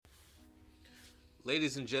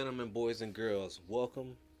Ladies and gentlemen, boys and girls,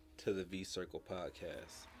 welcome to the V Circle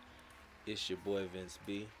Podcast. It's your boy Vince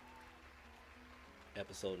B,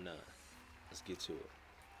 episode 9. Let's get to it.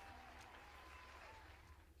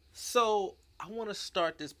 So, I want to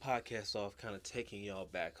start this podcast off kind of taking y'all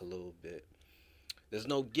back a little bit. There's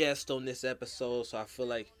no guest on this episode, so I feel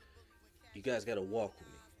like you guys got to walk with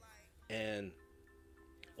me. And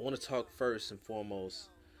I want to talk first and foremost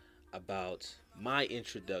about my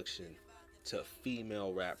introduction to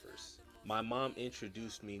female rappers. My mom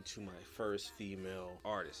introduced me to my first female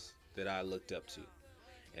artist that I looked up to.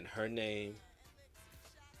 And her name,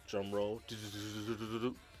 drum roll,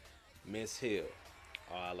 Miss Hill.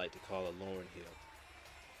 Or I like to call her Lauren Hill.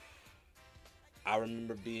 I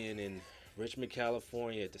remember being in Richmond,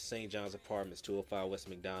 California at the St. John's Apartments, 205 West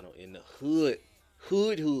McDonald, in the hood,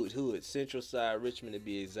 Central Side, Richmond to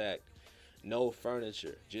be exact. No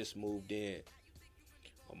furniture, just moved in.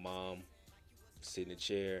 My mom sitting in a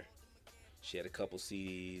chair. She had a couple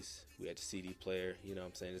CDs. We had the CD player. You know what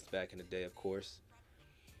I'm saying? It's back in the day, of course.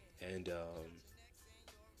 And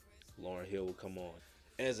Lauren Hill would come on.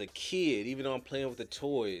 As a kid, even though I'm playing with the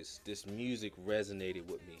toys, this music resonated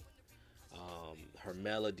with me. Her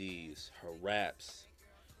melodies, her raps.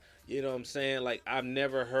 You know what I'm saying? Like, I've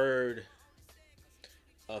never heard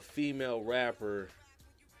a female rapper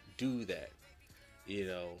do that. You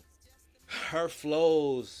know, her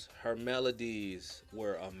flows, her melodies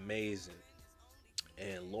were amazing.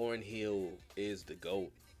 And Lauren Hill is the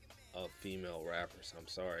GOAT of female rappers. I'm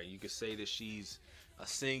sorry. You could say that she's a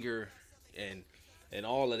singer and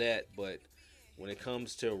all of that, but when it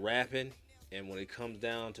comes to rapping and when it comes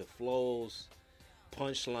down to flows,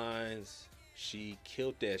 punchlines, she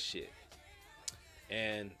killed that shit.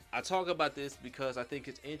 And I talk about this because I think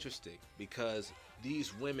it's interesting because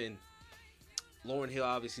these women, Lauren Hill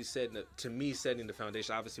obviously setting the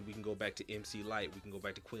foundation. Obviously, we can go back to MC Lyte, we can go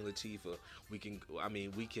back to Queen Latifah. We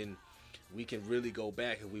can really go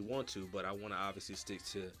back if we want to, but I want to obviously stick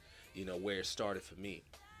to, where it started for me.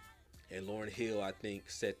 And Lauren Hill, I think,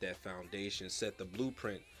 set that foundation, set the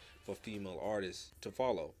blueprint for female artists to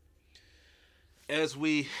follow. As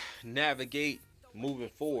we navigate moving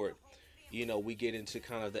forward, we get into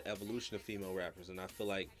kind of the evolution of female rappers, and I feel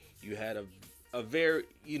like you had a very,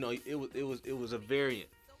 it was a variant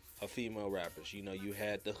of female rappers. You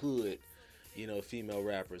had the hood, female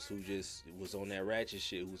rappers who just was on that ratchet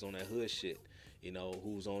shit, who was on that hood shit,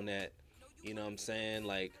 who's on that, what I'm saying,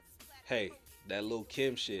 like, hey, that Lil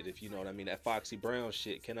Kim shit, if you know what I mean, that Foxy Brown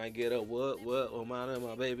shit. Can I get a what, oh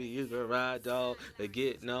my baby, you can ride, dog, to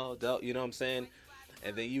get no, dog, you know what I'm saying?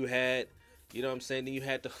 And then you had, then you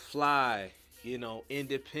had the fly,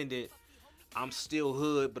 independent, I'm still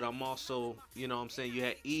hood, but I'm also, you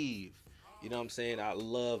had Eve, I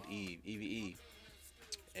loved Eve.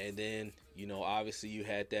 And then, obviously you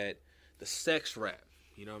had the sex rap,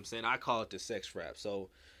 I call it the sex rap. So,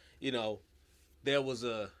 there was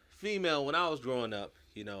a female when I was growing up,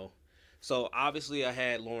 so obviously I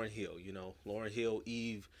had Lauren Hill, Lauren Hill,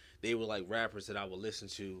 Eve, they were like rappers that I would listen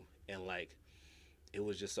to, and like, it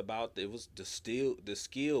was just about, it was the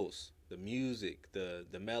skills, the music, the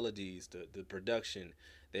melodies, the production.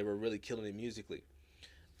 They were really killing it musically.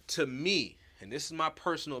 To me, and this is my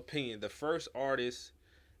personal opinion, the first artist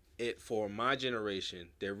for my generation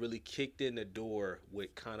that really kicked in the door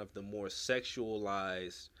with kind of the more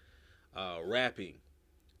sexualized rapping,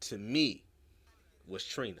 to me, was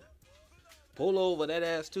Trina. Pull over that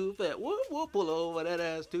ass too fat. Whoop, pull over that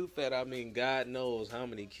ass too fat. I mean, God knows how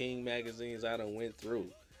many King magazines I done went through.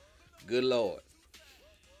 Good Lord.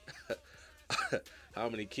 How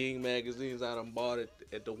many King magazines I done bought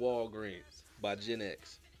at the Walgreens by Gen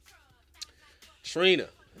X. Trina.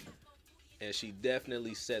 And she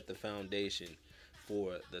definitely set the foundation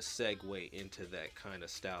for the segue into that kind of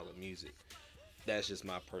style of music. That's just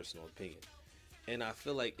my personal opinion. And I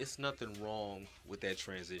feel like it's nothing wrong with that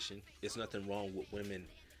transition. It's nothing wrong with women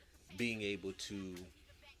being able to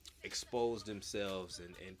expose themselves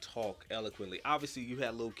and talk eloquently. Obviously, you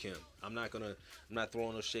had Lil Kim. I'm not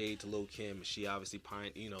throwing no shade to Lil Kim. She obviously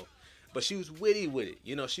but she was witty with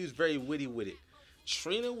it. She was very witty with it.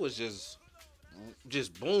 Trina was just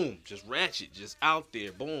boom, just ratchet, just out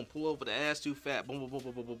there. Boom, pull over the ass too fat. Boom, boom, boom,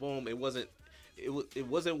 boom, boom, boom, boom. It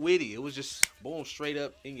wasn't witty. It was just boom, straight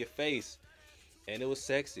up in your face. And it was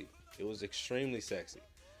sexy. It was extremely sexy.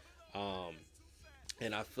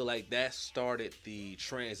 And I feel like that started the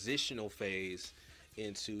transitional phase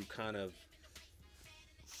into kind of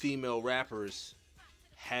female rappers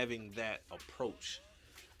having that approach.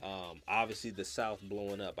 Obviously, the South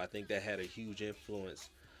blowing up. I think that had a huge influence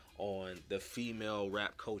on the female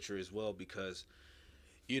rap culture as well because,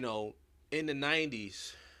 you know, in the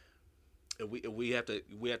 '90s, we have to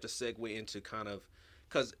segue into kind of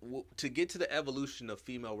because to get to the evolution of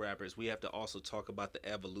female rappers, we have to also talk about the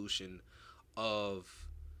evolution of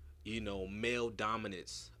male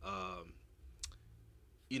dominance.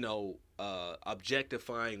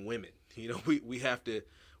 Objectifying women. We have to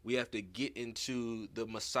get into the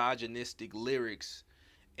misogynistic lyrics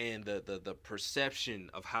and the perception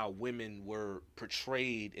of how women were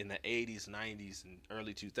portrayed in the 80s, 90s, and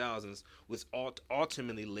early 2000s, which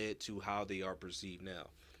ultimately led to how they are perceived now,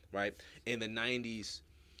 right? In the 90s,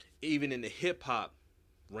 even in the hip hop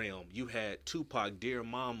realm, you had Tupac, Dear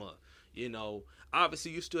Mama, you know.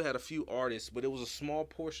 Obviously, you still had a few artists, but it was a small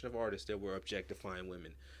portion of artists that were objectifying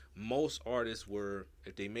women. Most artists were,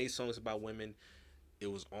 if they made songs about women,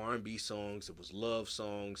 it was R&B songs, it was love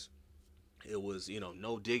songs, it was,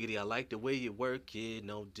 no diggity. I like the way you work it.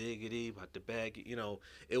 No diggity about the bag.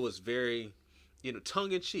 It was very,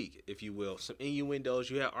 tongue in cheek, if you will. Some innuendos.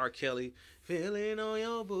 You had R. Kelly, feeling on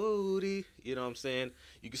your booty. You know what I'm saying?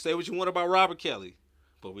 You can say what you want about Robert Kelly,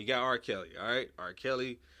 but we got R. Kelly, all right? R.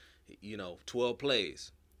 Kelly, 12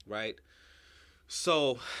 plays, right?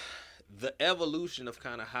 So the evolution of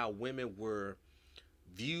kind of how women were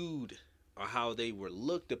viewed or how they were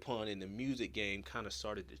looked upon in the music game kind of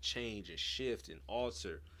started to change and shift and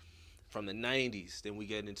alter from the 90s. Then we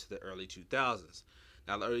get into the early 2000s.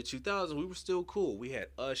 Now, the early 2000s, we were still cool. We had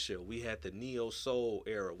Usher. We had the Neo Soul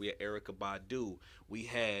era. We had Erykah Badu. We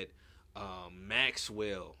had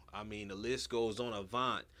Maxwell. I mean, the list goes on.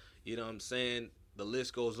 Avant. You know what I'm saying? The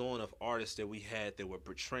list goes on of artists that we had that were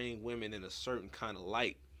portraying women in a certain kind of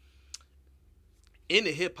light in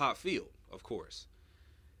the hip hop field, of course.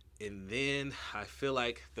 And then I feel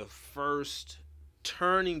like the first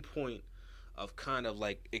turning point of kind of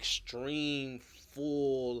like extreme,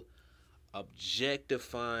 full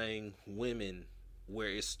objectifying women, where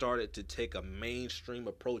it started to take a mainstream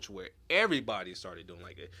approach where everybody started doing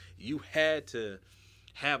like it. You had to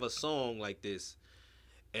have a song like this.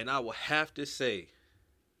 And I will have to say,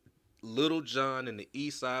 Little John and the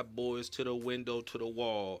East Side Boys, To the Window, To the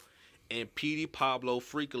Wall, and Petey Pablo,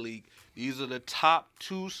 Freak League. These are the top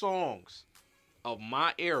two songs of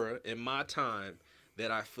my era and my time that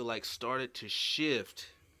I feel like started to shift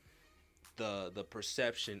the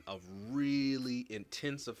perception of really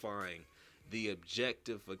intensifying the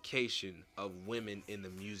objectification of women in the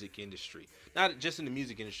music industry. Not just in the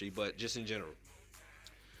music industry, but just in general.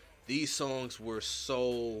 These songs were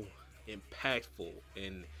so impactful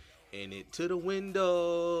and it to the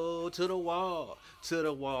window, to the wall,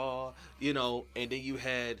 and then you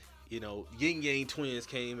had, Yin Yang Twins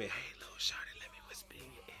came and, hey, little shawty, let me whisper in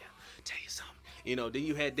your ear, tell you something. Then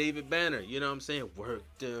you had David Banner, you know what I'm saying? Work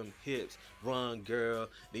them hips, run girl.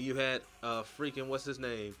 Then you had freaking, what's his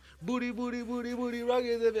name? Booty, booty, booty, booty,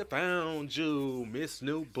 rocket if it found you, Miss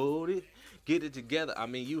New Booty. Get it together.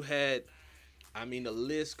 The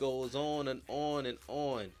list goes on and on and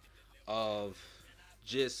on of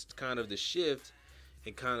just kind of the shift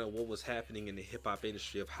and kind of what was happening in the hip hop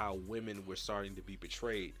industry of how women were starting to be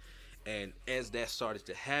portrayed. And as that started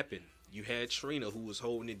to happen, you had Trina, who was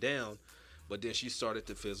holding it down, but then she started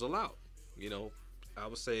to fizzle out. I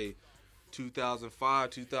would say 2005,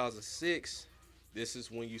 2006, this is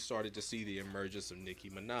when you started to see the emergence of Nicki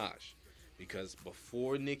Minaj. Because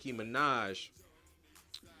before Nicki Minaj,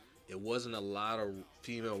 it wasn't a lot of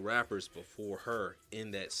female rappers before her in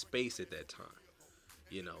that space at that time.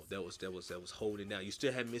 That was holding down. You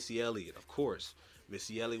still had Missy Elliott, of course.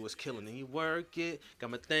 Missy Elliott was killing. And you work it, got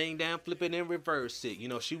my thing down, flip it and reverse it.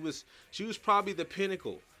 She was probably the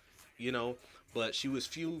pinnacle. But she was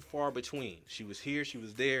few far between. She was here, she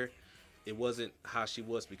was there. It wasn't how she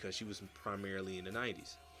was because she was primarily in the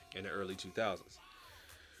 90s, in the early 2000s.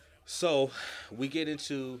 So we get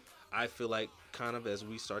into, I feel like, kind of as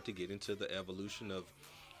we start to get into the evolution of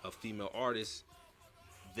female artists,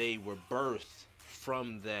 they were birthed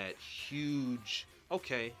from that huge,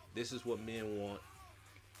 okay, this is what men want.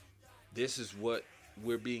 This is what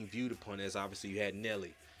we're being viewed upon as. Obviously, you had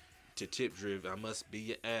Nelly to Tip Drill. I must be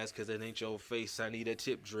your ass because that ain't your face. I need a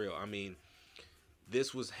tip drill.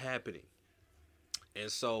 This was happening.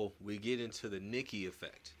 And so we get into the Nicki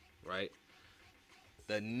effect, right?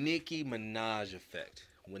 The Nicki Minaj effect.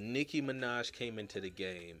 When Nicki Minaj came into the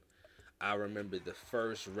game, I remember the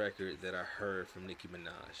first record that I heard from Nicki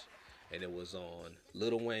Minaj. And it was on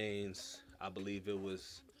Lil Wayne's, I believe it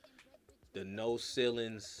was the No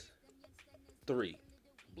Ceilings 3.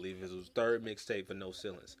 I believe it was third mixtape for No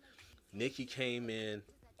Ceilings. Nicki came in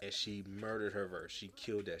and she murdered her verse. She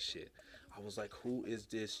killed that shit. I was like, who is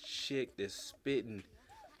this chick that's spitting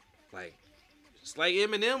like it's like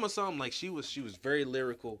Eminem or something? Like she was very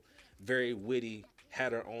lyrical, very witty,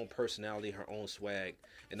 had her own personality, her own swag.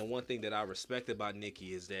 And the one thing that I respect about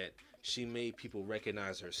Nicki is that she made people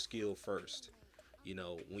recognize her skill first. You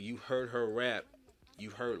know, when you heard her rap, you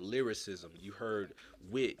heard lyricism, you heard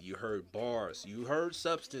wit, you heard bars, you heard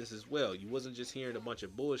substance as well. You wasn't just hearing a bunch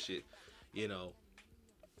of bullshit. You know,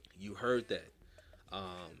 you heard that.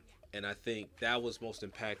 Um, and I think that was most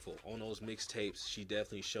impactful on those mixtapes. She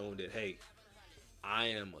definitely shown that, hey, I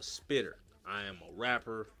am a spitter. I am a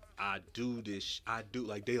rapper. I do this. I do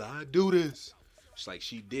like they. I do this. It's like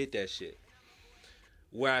she did that shit.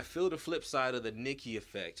 Where I feel the flip side of the Nicki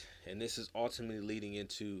effect, and this is ultimately leading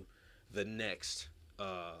into the next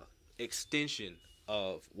extension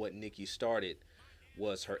of what Nicki started,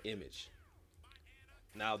 was her image.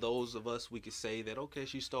 Now, those of us, we could say that, okay,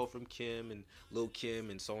 she stole from Kim and Lil Kim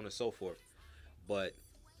and so on and so forth. But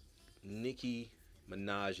Nicki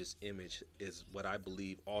Minaj's image is what I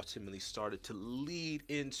believe ultimately started to lead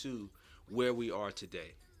into where we are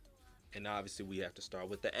today. And obviously, we have to start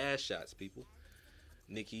with the ass shots, people.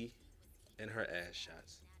 Nicki and her ass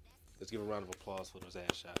shots. Let's give a round of applause for those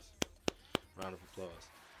ass shots. Round of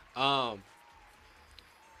applause. Um,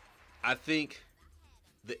 I think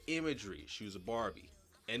the imagery. She was a Barbie,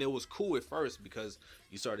 and it was cool at first because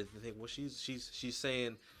you started to think, well, she's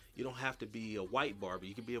saying you don't have to be a white Barbie.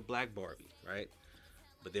 You can be a black Barbie, right?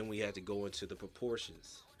 But then we had to go into the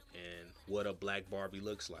proportions and what a black Barbie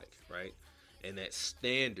looks like, right? And that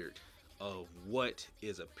standard of what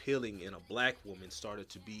is appealing in a black woman started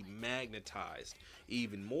to be magnetized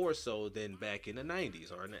even more so than back in the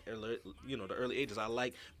 90s or in the early, the early 80s. I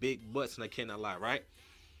like big butts and I cannot lie, right?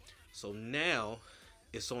 So now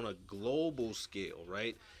it's on a global scale,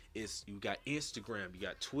 right? It's you got Instagram, you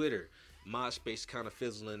got Twitter, MySpace kind of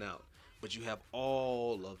fizzling out. But you have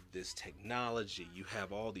all of this technology, you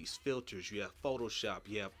have all these filters, you have Photoshop,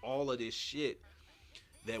 you have all of this shit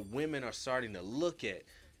that women are starting to look at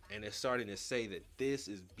and they're starting to say that this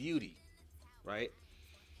is beauty, right?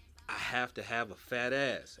 I have to have a fat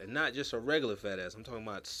ass and not just a regular fat ass. I'm talking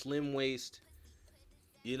about slim waist.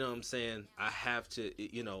 You know what I'm saying? I have to,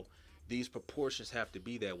 these proportions have to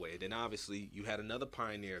be that way. Then obviously you had another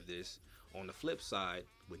pioneer of this on the flip side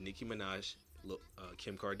with Nicki Minaj,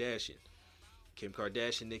 Kim Kardashian. Kim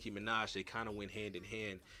Kardashian, Nicki Minaj, they kind of went hand in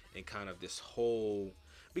hand in kind of this whole.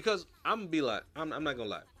 Because I'm gonna be like, I'm not gonna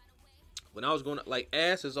lie. When I was going, like,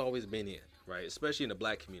 ass has always been in, right? Especially in the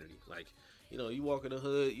black community. Like, you walk in the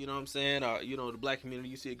hood, you know what I'm saying? Or, the black community,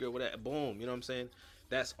 you see a girl with that, boom, you know what I'm saying?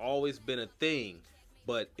 That's always been a thing,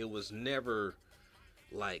 but it was never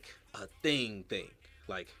like a thing.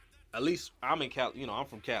 Like, at least I'm in Cali, I'm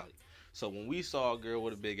from Cali. So when we saw a girl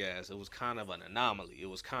with a big ass, it was kind of an anomaly. It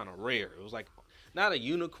was kind of rare. It was like not a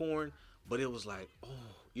unicorn, but it was like, oh,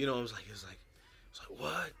 it's like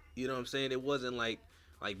what? You know what I'm saying? It wasn't like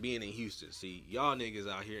being in Houston. See, y'all niggas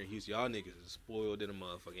out here in Houston, y'all niggas is spoiled in a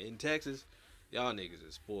motherfucker. In Texas, y'all niggas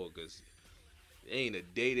is spoiled because ain't a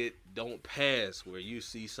day that don't pass where you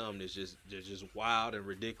see something that's just wild and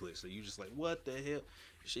ridiculous. So you just like, what the hell?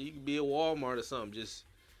 Shit, you could be at Walmart or something.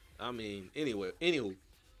 Anyway,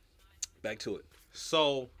 back to it.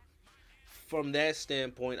 So from that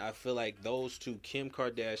standpoint, I feel like those two, Kim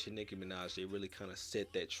Kardashian, Nicki Minaj, they really kind of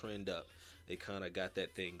set that trend up. They kind of got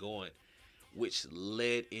that thing going, which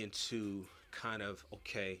led into kind of,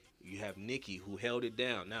 okay, you have Nicki who held it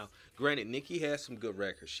down. Now, granted, Nicki has some good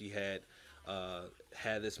records. She had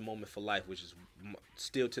this moment for life, which is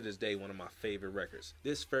still to this day one of my favorite records.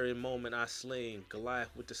 This very moment I sling Goliath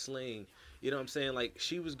with the sling. You know what I'm saying? Like,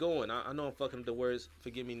 she was going. I know I'm fucking up the words.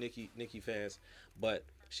 Forgive me, Nicki fans, but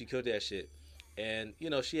she killed that shit. And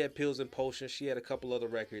she had Pills and Potions. She had a couple other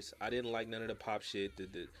records. I didn't like none of the pop shit,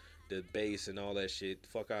 the bass and all that shit.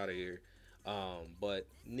 Fuck out of here. But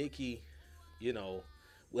Nicki, you know,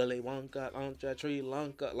 Willy Wonka on the tree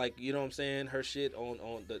Lanka, like, you know what I'm saying? Her shit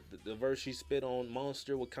on the verse she spit on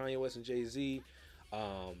Monster with Kanye West and Jay-Z,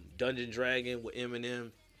 Dungeon Dragon with Eminem.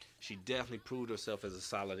 She definitely proved herself as a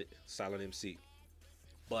solid MC.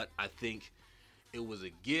 But I think it was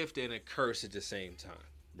a gift and a curse at the same time,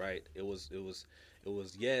 right? It was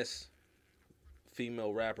yes,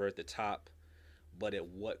 female rapper at the top, but at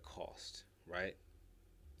what cost, right?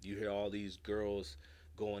 You hear all these girls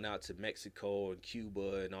going out to Mexico and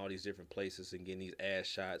Cuba and all these different places and getting these ass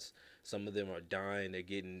shots. Some of them are dying. They're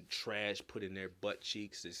getting trash put in their butt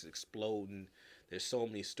cheeks. It's exploding. There's so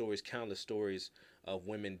many stories, countless stories of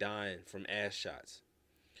women dying from ass shots.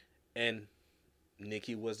 And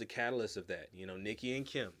Nicki was the catalyst of that. Nicki and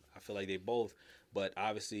Kim. I feel like they both, but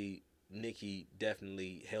obviously Nicki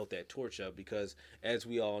definitely held that torch up because, as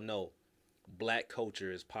we all know, black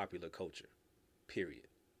culture is popular culture. Period.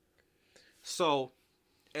 So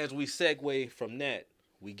as we segue from that,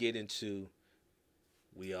 we get into,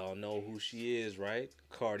 we all know who she is, right?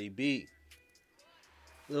 Cardi B.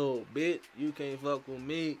 Little bitch, you can't fuck with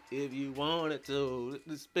me if you wanted to.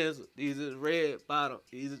 This pencil, these is red bottom,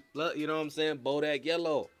 these is blood. You know what I'm saying? Bodak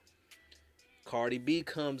yellow. Cardi B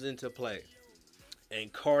comes into play,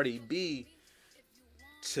 and Cardi B,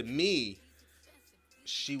 to me,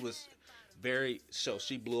 she was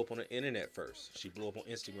she blew up on the internet first. She blew up on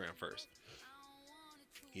Instagram first.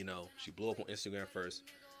 She blew up on Instagram first,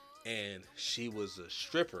 and she was a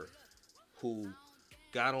stripper who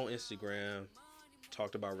got on Instagram,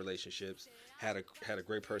 talked about relationships, had a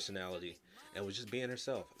great personality, and was just being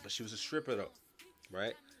herself. But she was a stripper though,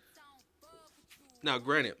 right? Now,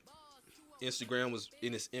 granted, Instagram was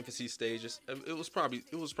in its infancy stages. It was probably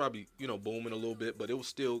booming a little bit, but it was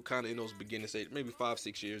still kind of in those beginning stages, maybe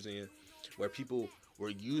 5-6 years in, where people were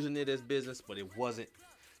using it as business, but it wasn't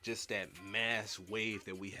just that mass wave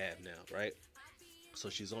that we have now, right? So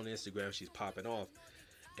she's on Instagram, she's popping off,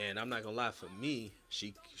 and I'm not gonna lie, for me,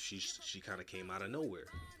 she kind of came out of nowhere.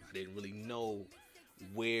 I didn't really know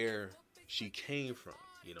where she came from.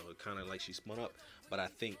 It kind of like she spun up. But I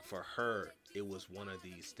think for her, it was one of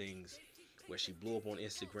these things where she blew up on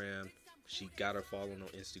Instagram, she got her following on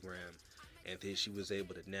Instagram, and then she was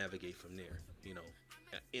able to navigate from there.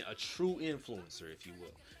 A true influencer, if you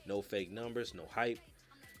will. No fake numbers, no hype.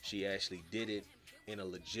 She actually did it in a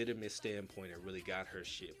legitimate standpoint and really got her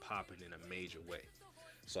shit popping in a major way.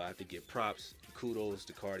 So I have to give props, kudos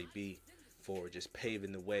to Cardi B for just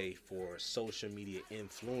paving the way for social media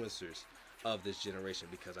influencers of this generation,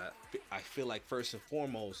 because I feel like first and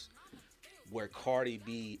foremost, where Cardi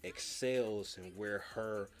B excels and where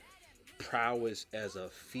her prowess as a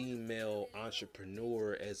female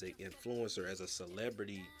entrepreneur, as an influencer, as a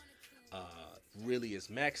celebrity, really is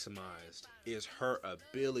maximized, is her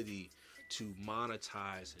ability to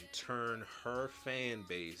monetize and turn her fan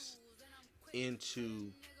base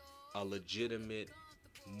into a legitimate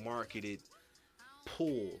marketed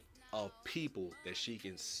pool of people that she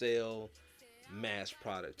can sell mass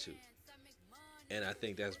product to. And I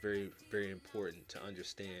think that's very, very important to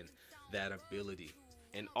understand that ability.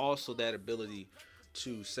 And also that ability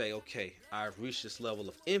to say, okay, I've reached this level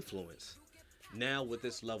of influence. Now with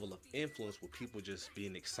this level of influence, with people just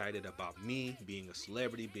being excited about me, being a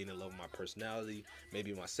celebrity, being in love with my personality,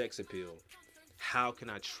 maybe my sex appeal, how can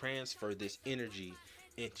I transfer this energy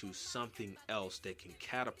into something else that can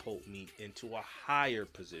catapult me into a higher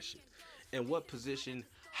position? And what position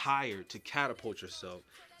higher to catapult yourself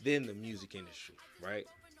than the music industry, right?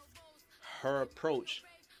 Her approach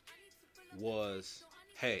was,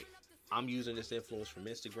 hey, I'm using this influence from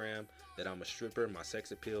Instagram, that I'm a stripper, my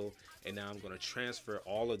sex appeal, and now I'm going to transfer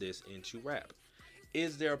all of this into rap.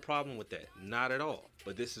 Is there a problem with that? Not at all.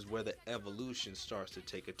 But this is where the evolution starts to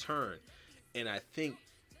take a turn. And I think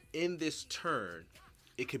in this turn,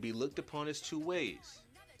 it could be looked upon as two ways.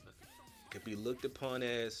 It could be looked upon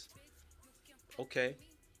as, okay,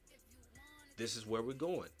 this is where we're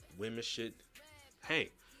going. Women should, hey,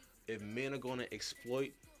 if men are going to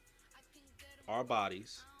exploit our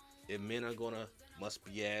bodies, if men are going to must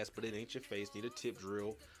be ass, but it ain't your face, need a tip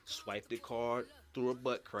drill, swipe the card through a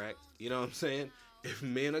butt crack, you know what I'm saying? If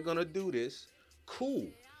men are going to do this, cool.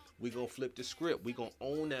 We gonna flip the script. We gonna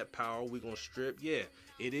own that power. We gonna strip. Yeah,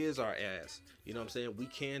 it is our ass. You know what I'm saying? We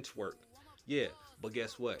can twerk. Yeah, but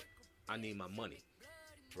guess what? I need my money,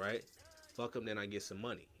 right? Fuck them, then I get some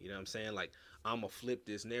money. You know what I'm saying? Like, I'm gonna flip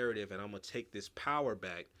this narrative and I'm gonna take this power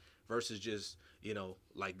back versus just,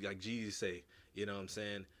 like Jesus say, you know what I'm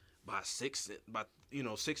saying? By 6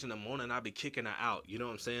 in the morning, I'll be kicking her out. You know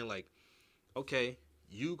what I'm saying? Like, okay,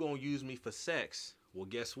 you gonna use me for sex. Well,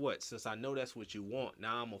 guess what? Since I know that's what you want,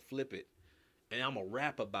 now I'm going to flip it. And I'm going to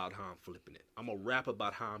rap about how I'm flipping it. I'm going to rap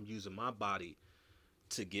about how I'm using my body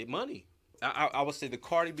to get money. I would say the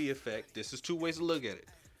Cardi B effect, this is two ways to look at it,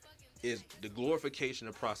 is the glorification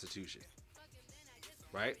of prostitution.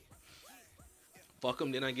 Right? Fuck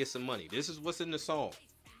them, then I get some money. This is what's in the song.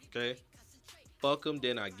 Okay? Fuck them,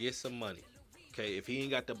 then I get some money. Okay? If he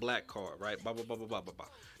ain't got the black card, right? Blah, blah, blah, blah, blah, blah, blah.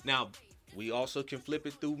 Now, we also can flip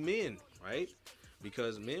it through men, right?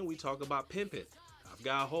 Because men, we talk about pimping. I've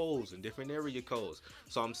got hoes and different area codes.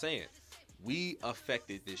 So I'm saying, we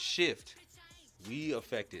affected this shift. We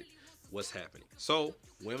affected what's happening. So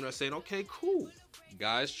women are saying, okay, cool.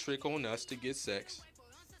 Guys trick on us to get sex.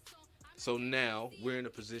 So now we're in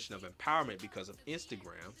a position of empowerment because of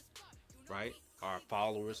Instagram, right? Our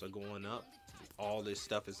followers are going up. All this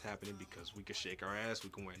stuff is happening because we can shake our ass, we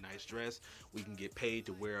can wear a nice dress, we can get paid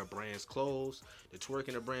to wear a brand's clothes, to twerk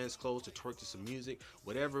in a brand's clothes, to twerk to some music.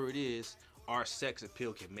 Whatever it is, our sex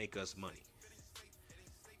appeal can make us money.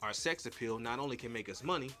 our sex appeal not only can make us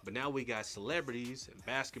money, but now we got celebrities and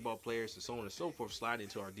basketball players and so on and so forth sliding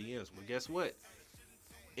into our DMs. Well, guess what?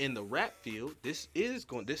 In the rap field, this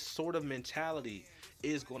sort of mentality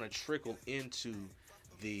is going to trickle into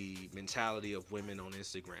the mentality of women on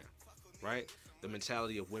Instagram, right? The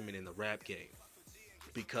mentality of women in the rap game.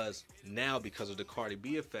 Because now, because of the Cardi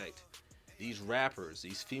B effect, these rappers,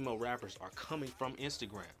 these female rappers are coming from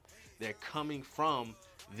Instagram. They're coming from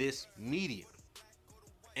this medium.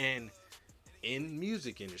 And in the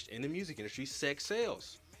music industry, sex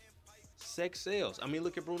sells. Sex sells. I mean,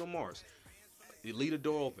 look at Bruno Mars. You leave the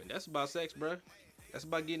door open. That's about sex, bruh. That's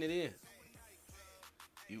about getting it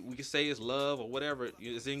in. We can say it's love or whatever.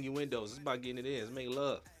 It's innuendos. It's about getting it in. It's making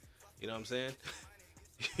love. You know what I'm saying?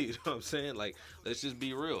 You know what I'm saying? Like, let's just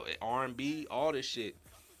be real. R&B, all this shit.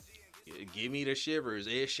 Give me the shivers.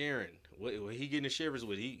 Ed Sheeran. What he getting the shivers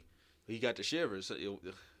with? He got the shivers.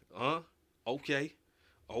 Okay.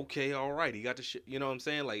 Okay, all right. He got the shit. You know what I'm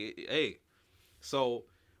saying? Like, hey. So,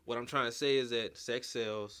 what I'm trying to say is that sex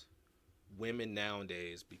sells. Women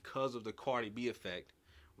nowadays, because of the Cardi B effect,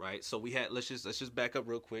 right? So we had let's just back up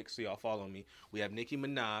real quick so y'all follow me. We have Nicki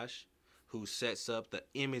Minaj, who sets up the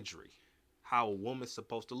imagery, how a woman's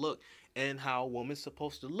supposed to look, and how a woman's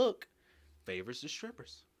supposed to look favors the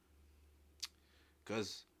strippers.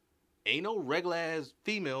 Cause ain't no regular ass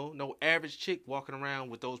female, no average chick walking around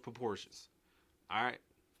with those proportions. All right,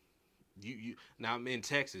 you now I'm in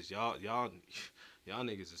Texas, y'all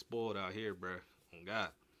niggas is spoiled out here, bro. Oh God.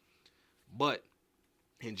 But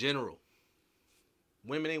in general,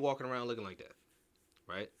 women ain't walking around looking like that,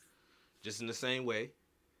 right? Just in the same way.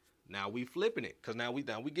 Now we flipping it, cause now we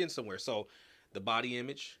getting somewhere. So the body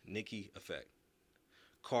image, Nicki effect.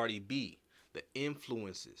 Cardi B, the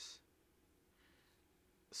influences.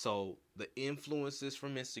 So the influences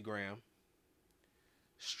from Instagram,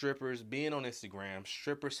 strippers being on Instagram,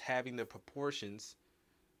 strippers having the proportions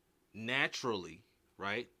naturally,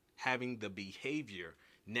 right? Having the behavior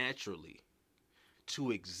naturally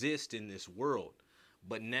to exist in this world,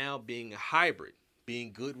 but now being a hybrid,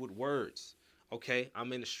 being good with words. Okay,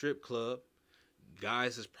 I'm in a strip club.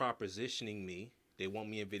 Guys is propositioning me. They want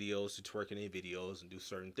me in videos to twerk in their videos and do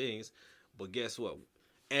certain things. But guess what?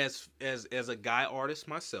 As a guy artist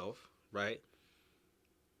myself, right?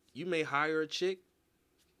 You may hire a chick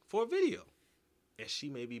for a video, and she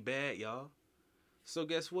may be bad, y'all. So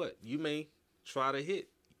guess what? You may try to hit,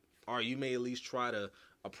 or you may at least try to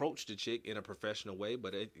approach the chick in a professional way,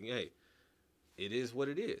 but hey, it is what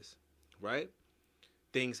it is, right?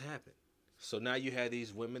 Things happen. So now you have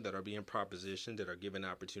these women that are being propositioned, that are given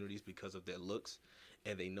opportunities because of their looks,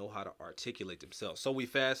 and they know how to articulate themselves. So we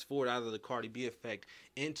fast forward out of the Cardi B effect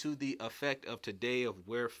into the effect of today of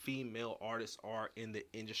where female artists are in the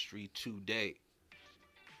industry today,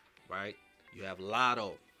 right? You have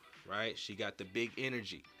Lotto, right? She got the big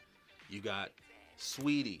energy. You got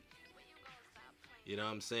Sweetie. You know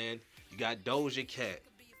what I'm saying? You got Doja Cat.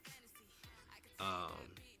 I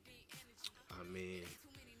mean,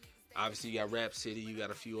 obviously you got Rap City. You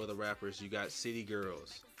got a few other rappers. You got City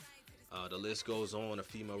Girls. The list goes on of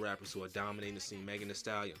female rappers who are dominating the scene. Megan Thee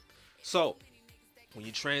Stallion. So, when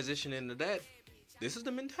you transition into that, this is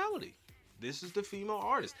the mentality. This is the female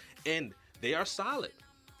artist. And they are solid.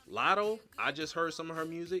 Lotto, I just heard some of her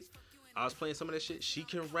music. I was playing some of that shit. She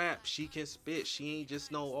can rap. She can spit. She ain't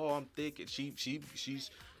just I'm thick. And she's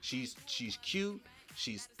cute.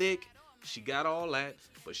 She's thick. She got all that,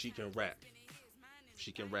 but she can rap.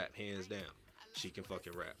 She can rap, hands down. She can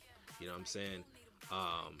fucking rap. You know what I'm saying?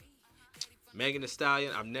 Megan Thee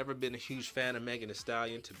Stallion. I've never been a huge fan of Megan Thee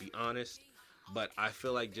Stallion, to be honest. But I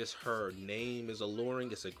feel like just her name is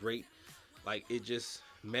alluring. It's a great,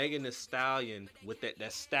 Megan Thee Stallion with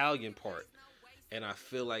that stallion part. And I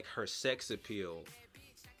feel like her sex appeal,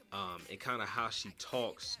 and kind of how she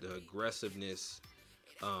talks, the aggressiveness,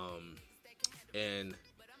 and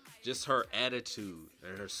just her attitude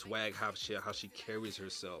and her swag, how she carries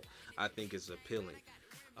herself, I think is appealing.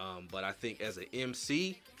 But I think as an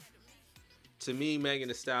MC, to me, Megan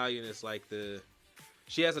Thee Stallion is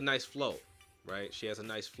she has a nice flow, right? She has a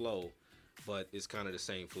nice flow, but it's kind of the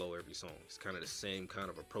same flow every song. It's kind of the same kind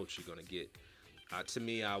of approach you're gonna get. To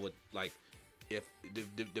me, I would if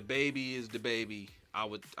the baby is the baby, I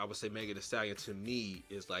would say Megan Thee Stallion to me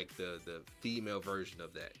is like the female version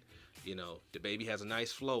of that. You know, the baby has a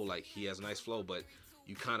nice flow, he has a nice flow, but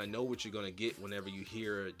you kind of know what you're gonna get whenever you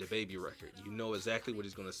hear the baby record. You know exactly what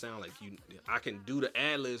he's gonna sound like. I can do the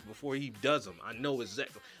ad-libs before he does them. I know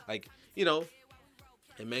exactly,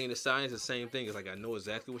 And Megan Thee Stallion is the same thing. It's I know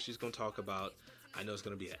exactly what she's gonna talk about. I know it's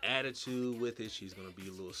gonna be an attitude with it. She's gonna be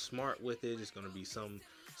a little smart with it. It's gonna be some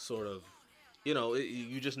sort of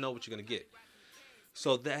You just know what you're gonna get.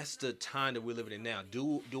 So that's the time that we're living in now.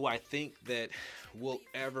 Do I think that we'll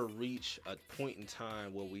ever reach a point in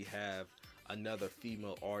time where we have another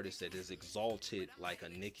female artist that is exalted like a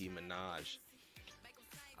Nicki Minaj?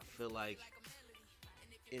 I feel like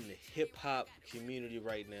in the hip hop community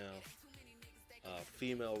right now,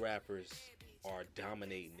 female rappers are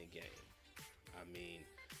dominating the game. I mean,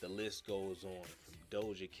 the list goes on from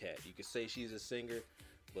Doja Cat. You could say she's a singer,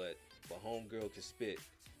 but homegirl can spit.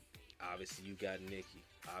 Obviously, you got Nicki.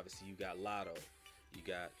 Obviously, you got Lotto. You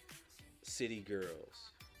got City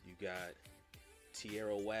Girls. You got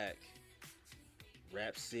Tierra Whack,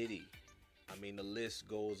 Rap City. I mean, the list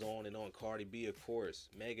goes on and on. Cardi B, of course.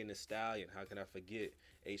 Megan Thee Stallion. How can I forget?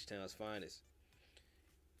 H-Town's finest.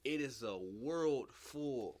 It is a world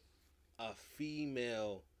full of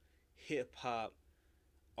female hip-hop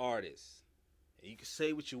artists. And you can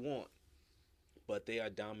say what you want, but they are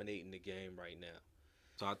dominating the game right now.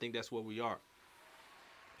 So I think that's where we are.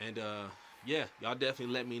 And yeah, y'all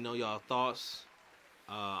definitely let me know y'all thoughts.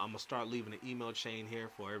 I'm going to start leaving an email chain here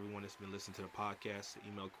for everyone that's been listening to the podcast.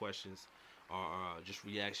 Email questions or just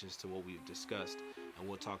reactions to what we've discussed. And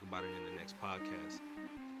we'll talk about it in the next podcast.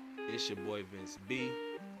 It's your boy Vince B.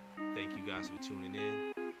 Thank you guys for tuning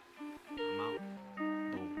in. I'm out.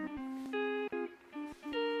 Boom.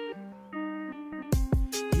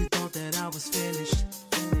 You thought that I was finished.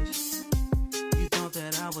 You thought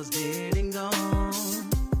that I was dead and gone.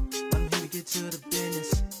 But I'm here to get to the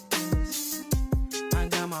business. I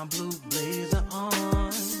got my blue blazer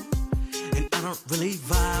on. And I don't really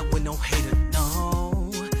vibe with no hater,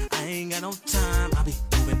 no. I ain't got no time, I'll be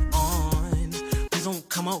moving on. Please don't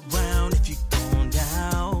come around if you going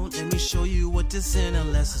down. Let me show you what this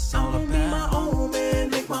NLS is all about. Be my own man,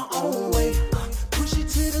 make my own way. Push it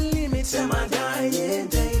to the limit till my dying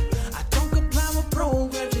day. I don't comply with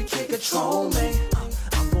programs, you can't control me.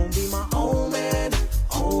 I'm gonna be my own man,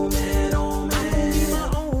 own man, own man. I'm gonna be my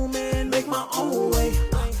own man, make my own way.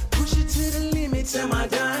 Push it to the limit till my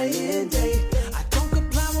dying day. I don't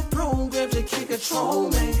comply with programs, you can't control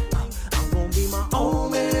me. I'm gonna be my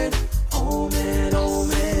own man, own man, own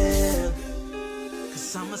man.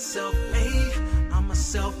 Cause I'm a self-made, I'm a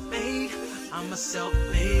self-made, I'm a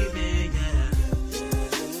self-made man, yeah.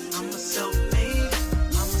 I'm a self-made,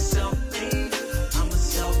 I'm a self-made, I'm a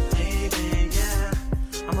self-made man, yeah.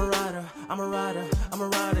 I'm a rider, I'm a rider, I'm a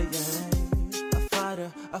rider, yeah. A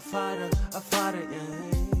fighter, a fighter, a fighter,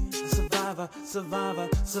 yeah. A survivor, survivor,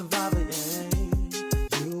 survivor, yeah.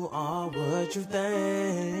 You are what you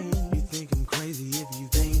think. You think I'm crazy if you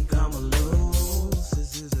think I'm a lose.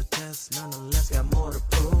 This is a test, nonetheless, got more to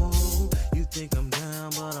prove. You think I'm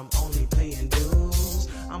down, but I'm only paying dues.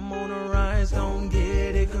 I'm on a rise, don't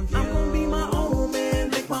get it confused. I'm gonna be my own man,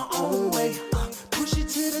 make my own way. Push it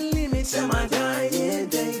to the limit till my dying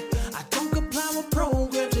day. I don't comply with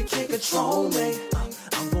programs, you can't control me.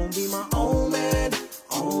 I'm gonna be my own man,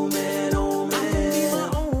 own man, own man. I'm gonna be my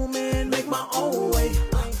own man, make my own way.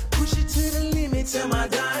 Push it to the limit till my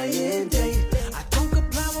dying day. I don't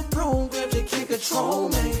comply with programs, you can't control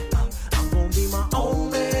me. I'm gonna be my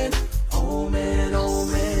own man, own man,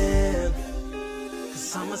 own man.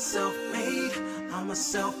 Cause I'm a self-made, I'm a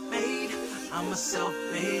self-made, I'm a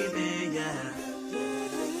self-made man, yeah.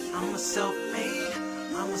 I'm a self-made,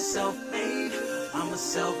 I'm a self-made, I'm a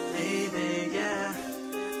self-made man, yeah.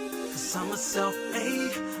 Cause I'm a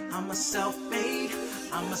self-made, I'm a self-made,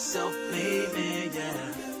 I'm a self-made man,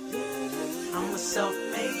 yeah. I'm a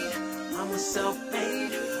self-made, I'm a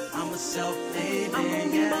self-made, I'm a self-made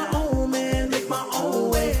man, yeah. I'm gonna be my own man, make my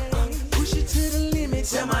own way. Push it to the limit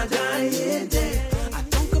till my dying day. I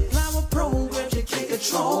don't comply with programs, you can't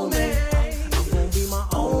control me.